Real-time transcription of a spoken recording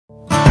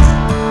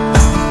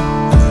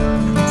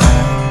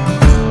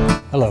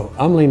Hello,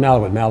 I'm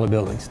Mallett with Mallett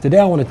Buildings. Today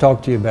I want to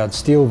talk to you about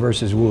steel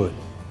versus wood.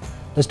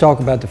 Let's talk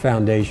about the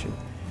foundation.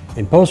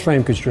 In post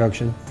frame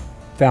construction,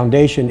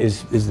 foundation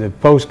is the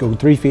posts go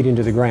 3 feet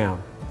into the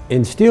ground.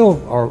 In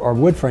steel or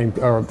wood frame,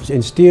 or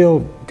in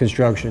steel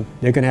construction,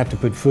 they're going to have to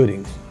put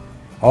footings.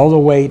 All the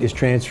weight is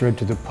transferred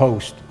to the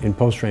post in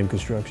post frame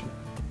construction.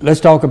 Let's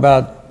talk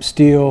about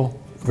steel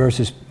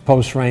versus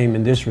post frame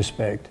in this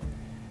respect.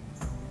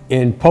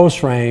 In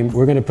post frame,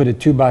 we're going to put a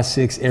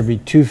 2x6 every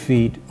 2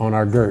 feet on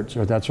our girts,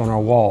 or that's on our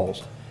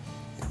walls.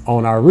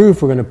 On our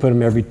roof, we're going to put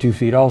them every 2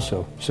 feet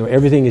also. So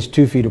everything is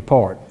 2 feet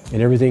apart,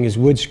 and everything is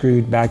wood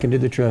screwed back into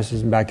the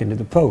trusses and back into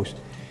the post.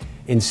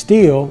 In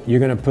steel, you're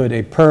going to put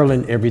a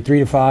purlin every 3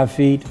 to 5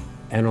 feet,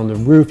 and on the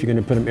roof, you're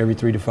going to put them every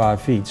 3 to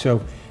 5 feet.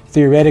 So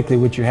theoretically,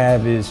 what you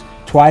have is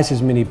twice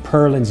as many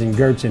purlins and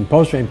girts in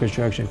post frame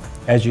construction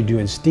as you do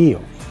in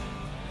steel.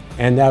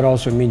 And that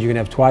also means you're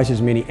going to have twice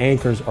as many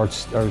anchors or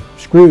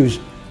screws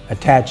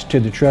attached to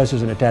the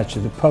trusses and attached to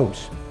the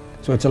posts.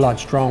 So it's a lot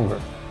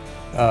stronger.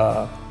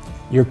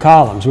 Your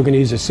columns, we're going to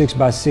use a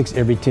 6x6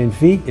 every 10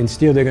 feet. In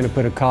steel, they're going to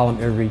put a column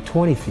every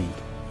 20 feet.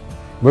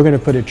 We're going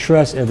to put a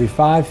truss every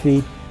 5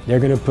 feet.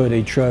 They're going to put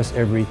a truss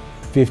every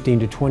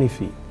 15 to 20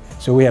 feet.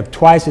 So we have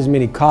twice as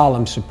many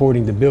columns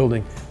supporting the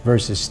building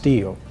versus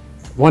steel.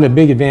 One of the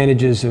big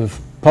advantages of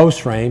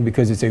post frame,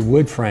 because it's a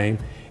wood frame,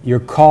 your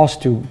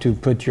cost to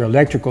put your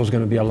electrical is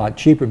going to be a lot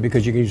cheaper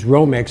because you can use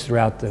Romex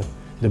throughout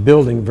the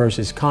building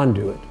versus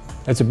conduit.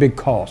 That's a big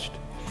cost.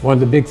 One of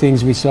the big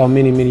things we saw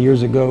many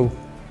years ago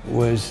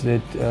was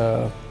that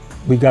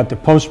we got the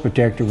post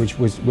protector, which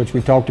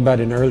we talked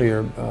about in an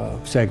earlier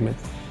segment.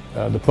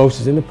 The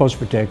post is in the post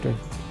protector,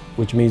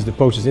 which means the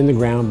post is in the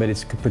ground, but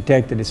it's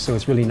protected, so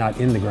it's really not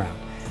in the ground.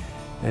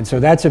 And so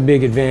that's a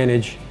big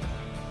advantage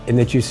in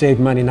that you save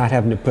money not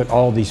having to put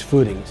all these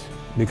footings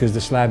because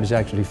the slab is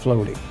actually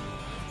floating.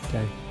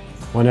 Okay.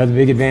 One of the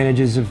big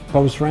advantages of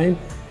post frame,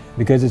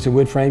 because it's a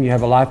wood frame, you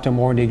have a lifetime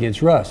warranty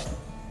against rust.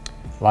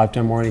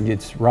 Lifetime warranty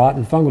against rot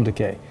and fungal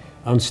decay.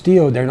 On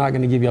steel, they're not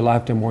going to give you a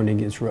lifetime warranty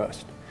against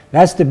rust.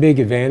 That's the big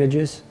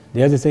advantages.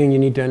 The other thing you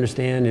need to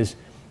understand is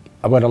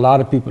what a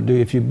lot of people do.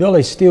 If you build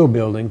a steel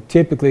building,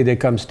 typically they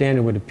come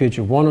standard with a pitch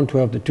of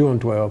 1:12 to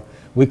 2:12.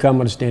 We come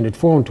with a standard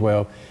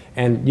 4:12,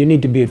 and you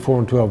need to be at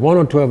 4:12.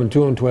 1:12 and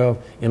 2:12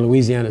 in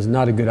Louisiana is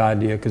not a good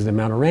idea because of the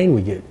amount of rain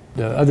we get.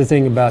 The other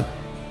thing about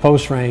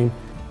post frame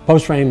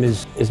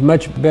is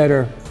much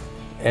better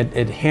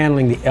at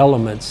handling the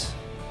elements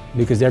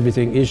because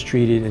everything is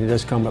treated and it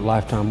does come with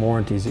lifetime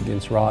warranties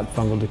against rot,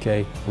 fungal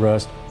decay,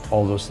 rust,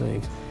 all those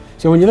things.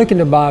 So when you're looking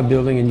to buy a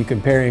building and you're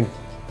comparing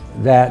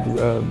that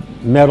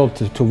metal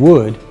to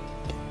wood,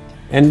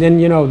 and then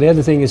the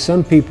other thing is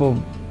some people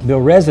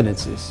build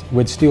residences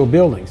with steel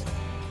buildings.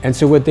 And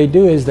so what they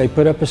do is they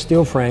put up a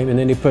steel frame and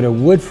then they put a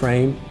wood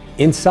frame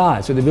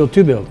inside. So they build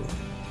two buildings.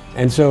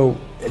 And so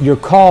your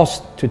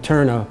cost to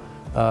turn a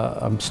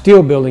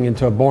steel building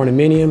into a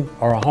barnuminium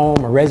or a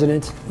home or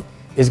residence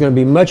is going to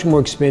be much more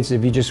expensive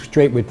if you just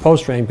straight with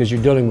post frame because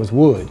you're dealing with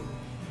wood.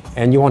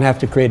 And you won't have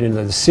to create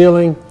another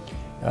ceiling.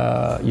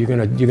 You're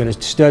going to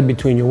stud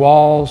between your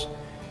walls.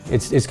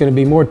 It's going to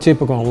be more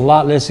typical and a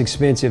lot less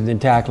expensive than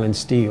tackling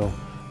steel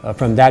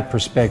from that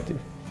perspective.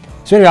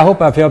 So anyway, I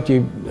hope I've helped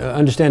you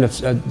understand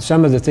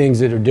some of the things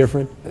that are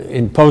different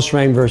in post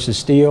frame versus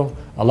steel.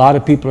 A lot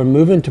of people are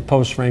moving to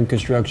post frame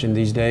construction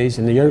these days.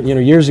 And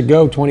years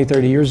ago, 20,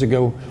 30 years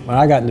ago, when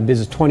I got into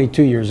business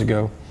 22 years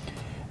ago,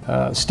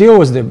 steel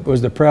was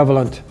the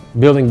prevalent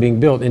building being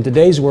built. In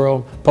today's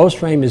world, post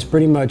frame is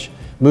pretty much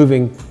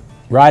moving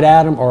right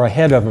at them or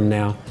ahead of them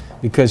now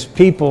because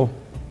people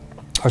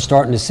are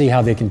starting to see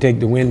how they can take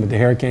the wind with the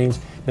hurricanes,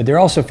 but they're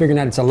also figuring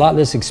out it's a lot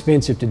less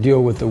expensive to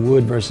deal with the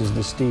wood versus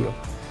the steel.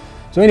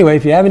 So anyway,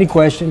 if you have any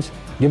questions,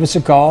 give us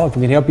a call. If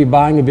we can help you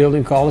buying a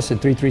building, call us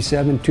at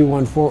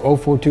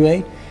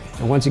 337-214-0428.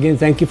 And once again,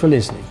 thank you for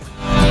listening.